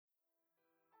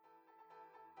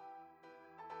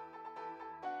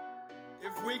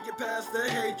we get past the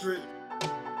hatred,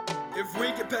 if we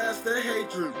get past the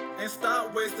hatred and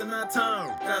stop wasting our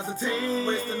time, as a team,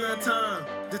 wasting our time,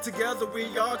 then together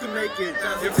we all can make it.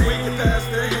 If we get past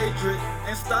the hatred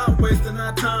and stop wasting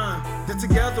our time, then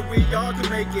together we all can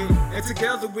make it, and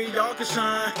together we all can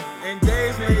shine. And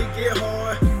days may get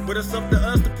hard, but it's up to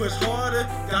us to push harder.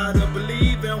 Gotta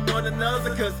believe in one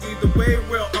another, cause either way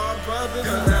we're all brothers.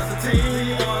 Cause as a team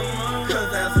we are one,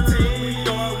 cause as a team we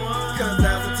are one, cause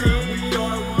as a team we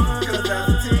are one, cause as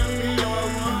a team we are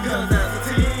one, cause as a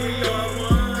team we are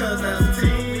one, cause as a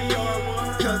team we are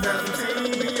one, cause as a team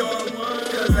we are one,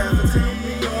 cause as a team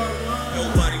we are one.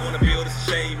 Nobody wanna build, it's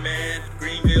a shame, man.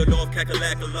 Greenville, North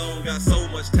Cackalack alone got so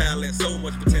much talent, so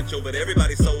much potential, but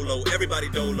everybody solo, everybody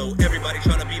dolo, everybody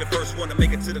trying to be the first one to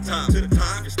make it to the top. To the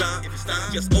top, if you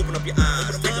stop, just open up your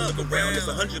eyes, take a look around. There's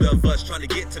 100 of us trying to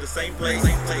get to the same place,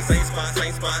 same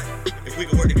spot. If we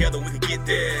can work together, we can get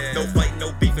there. No fighting,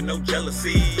 no beefing, no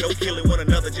jealousy, no killing one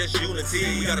another, just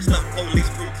unity. We gotta stop police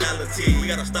brutality, we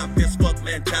gotta stop this fuck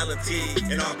mentality.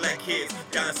 And our black kids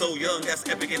dying so young, that's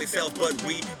epic in itself, but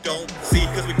we don't see,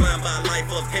 cause we blind by life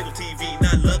of cable TV,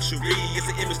 not luxury. It's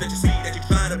the image that you see, that you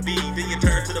try to be, then you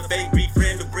turn to the fake,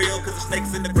 befriend the real, cause the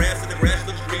snakes in the grass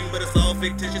looks green, but it's all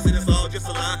fictitious and it's all just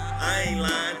a lie. I ain't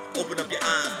lying, open up your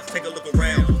eyes, take a look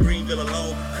around. Greenville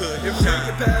alone could if we shine.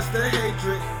 get past the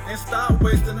hatred and stop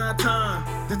wasting our time,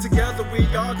 then together we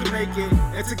all can make it,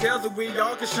 and together we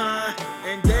all can shine.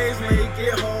 And days may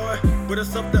get hard, but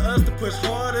it's up to us to push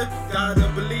harder. Gotta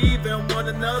believe in one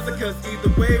another, cause either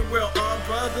way we're all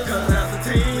brothers. Cause as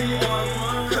a team we are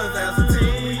one, cause as a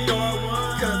team we are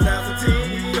one, cause as a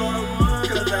team we are one,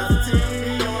 cause as a team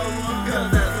we are one, cause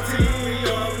as a team we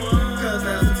are one, cause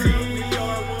as a team we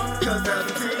are one, cause as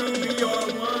a team we are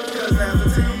one, cause as a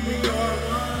team we are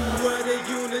one. Where the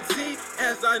unity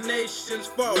as our nations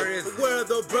fall, where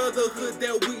the brotherhood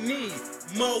that we need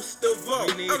most of all.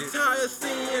 I'm tired of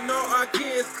seeing all our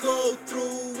kids go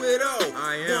through it all.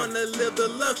 Wanna live the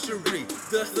luxury,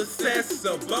 the success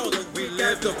of all. We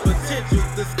got the potential,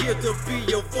 the skill to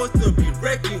be a force to be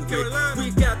reckoned with.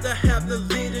 We got to have the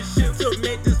leadership to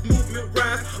make this movement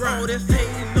rise. All that's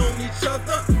hating on each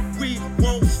other, we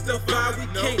won't survive. We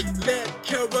can't let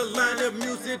Carolina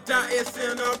music die. It's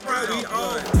in our pride. We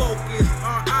all focus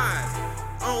our eyes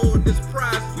on this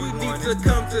prize. We need to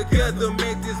come together,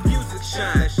 make this music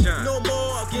shine. No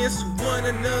more against one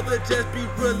another, just be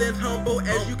real and humble.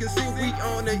 As you can see, we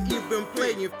on an even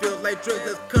playing field, like drugs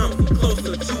has come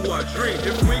closer to our dream.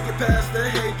 If we get past the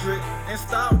hatred and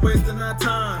stop wasting our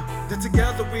time, then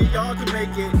together we all can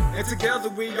make it, and together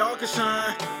we all can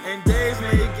shine. And days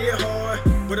may get hard,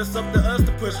 but it's up to us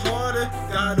to push harder.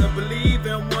 Gotta believe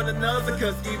in one another,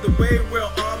 cause either way we're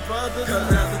all brothers.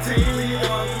 Cause as a team we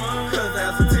are one, cause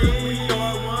as a team we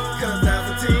are one, cause as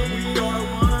a team we are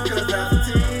one, cause as a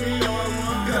team we are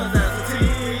one, cause as a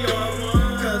team we are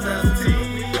one, cause as a team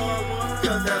we are one,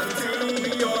 cause as a team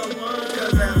we are one,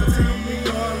 cause as a team we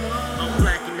are one. I'm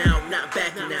blacking out, not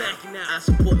backing out. I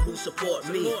support who support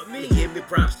me. They give me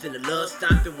props, then the love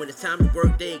stopping. When it's time to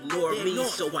work, they ignore me.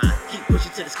 So I keep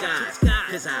pushing to the skies,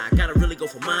 cause I gotta really go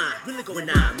for mine. When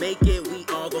I make it, we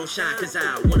all gon' shine, cause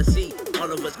I wanna see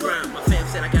all of us grind. My fam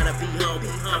said I gotta be humble.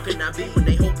 How can I be when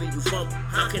they hoping you fumble?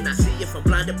 How can I see if I'm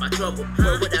blinded by trouble?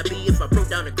 Where would I be if I broke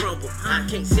down and crumble? I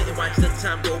can't sit and watch the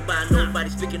time go by. Nobody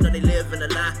speaking or they live in a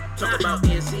lie. Talk about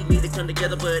NC, need to come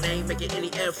together, but ain't making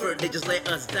any effort. They just let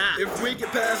us die. If we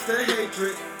get past the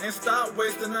hatred and stop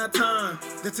wasting our time,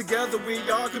 then together we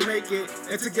all can make it,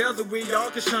 and together we all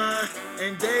can shine.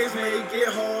 And days may get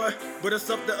hard, but it's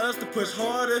up to us to push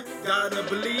harder. Gotta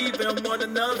believe in one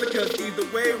another, cause either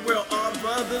way we're all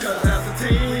brothers. Cause as a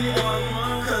team we are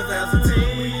one, cause as a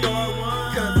team we are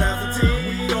one, cause as a team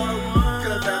we are one,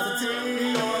 cause as a team we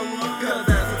are one, cause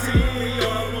as a team we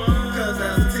are one, cause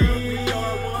as a team we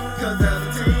are one, cause as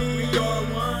a team we are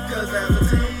one, cause as a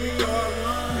team we are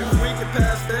one. If we get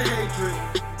past the hatred,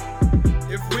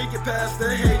 if we get past the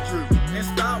hatred and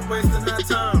stop wasting our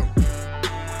time,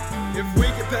 if we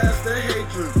get past the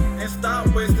hatred and stop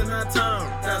wasting our time,